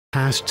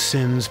past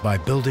sins by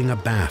building a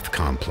bath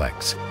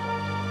complex.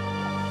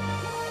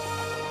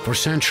 For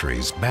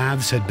centuries,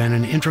 baths had been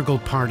an integral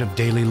part of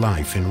daily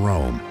life in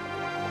Rome.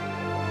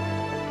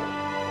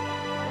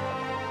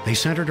 They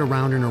centered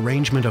around an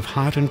arrangement of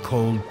hot and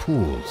cold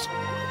pools.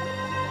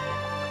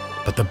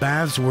 But the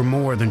baths were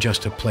more than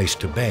just a place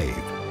to bathe.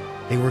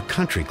 They were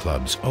country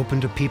clubs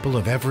open to people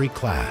of every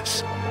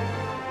class.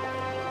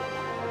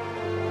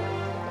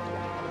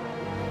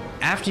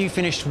 After you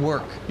finished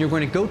work, you're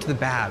going to go to the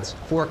baths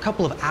for a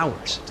couple of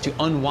hours to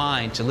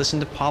unwind, to listen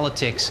to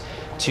politics,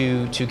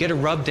 to get a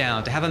rub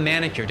down, to have a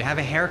manicure, to have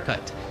a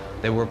haircut.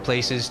 There were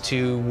places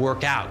to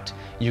work out.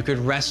 You could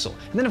wrestle.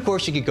 And then, of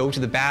course, you could go to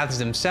the baths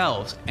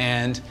themselves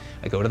and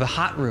go to the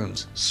hot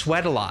rooms,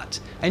 sweat a lot.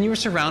 And you were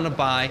surrounded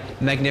by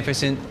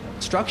magnificent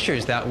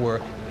structures that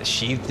were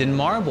sheathed in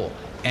marble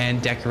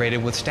and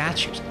decorated with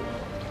statues.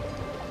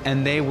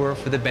 And they were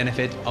for the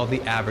benefit of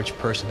the average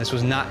person. This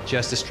was not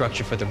just a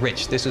structure for the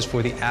rich. This was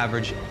for the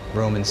average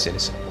Roman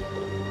citizen.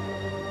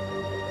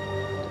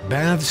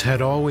 Baths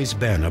had always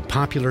been a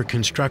popular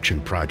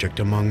construction project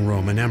among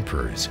Roman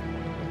emperors.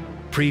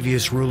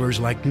 Previous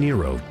rulers like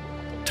Nero,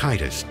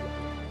 Titus,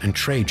 and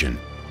Trajan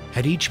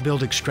had each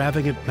built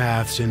extravagant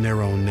baths in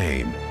their own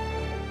name.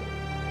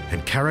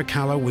 And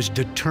Caracalla was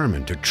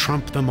determined to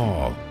trump them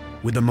all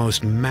with the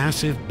most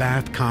massive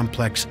bath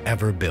complex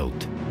ever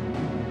built.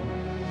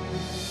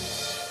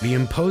 The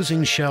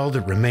imposing shell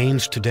that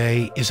remains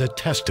today is a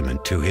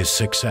testament to his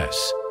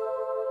success.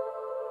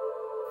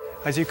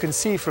 As you can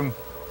see from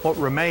what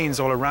remains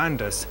all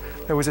around us,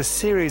 there was a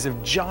series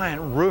of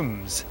giant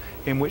rooms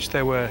in which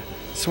there were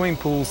swimming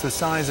pools the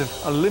size of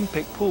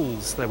Olympic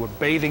pools. There were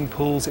bathing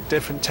pools at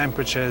different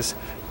temperatures,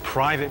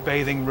 private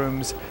bathing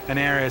rooms, and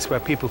areas where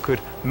people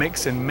could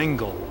mix and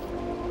mingle.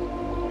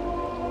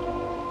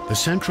 The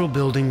central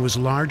building was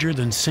larger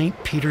than St.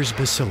 Peter's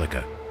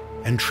Basilica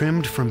and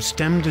trimmed from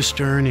stem to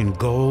stern in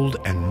gold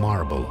and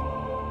marble.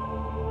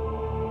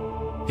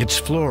 Its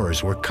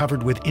floors were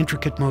covered with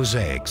intricate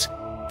mosaics,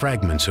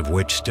 fragments of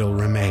which still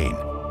remain.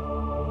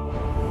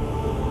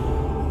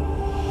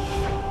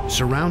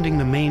 Surrounding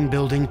the main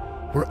building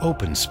were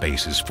open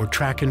spaces for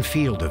track and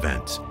field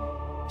events,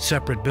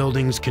 separate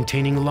buildings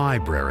containing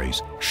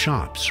libraries,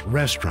 shops,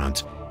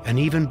 restaurants, and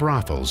even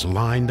brothels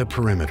lined the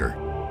perimeter.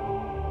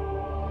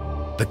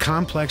 The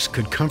complex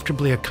could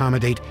comfortably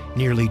accommodate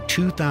nearly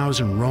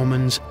 2,000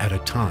 Romans at a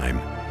time.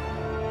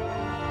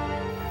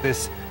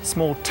 This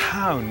small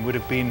town would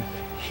have been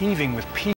heaving with people.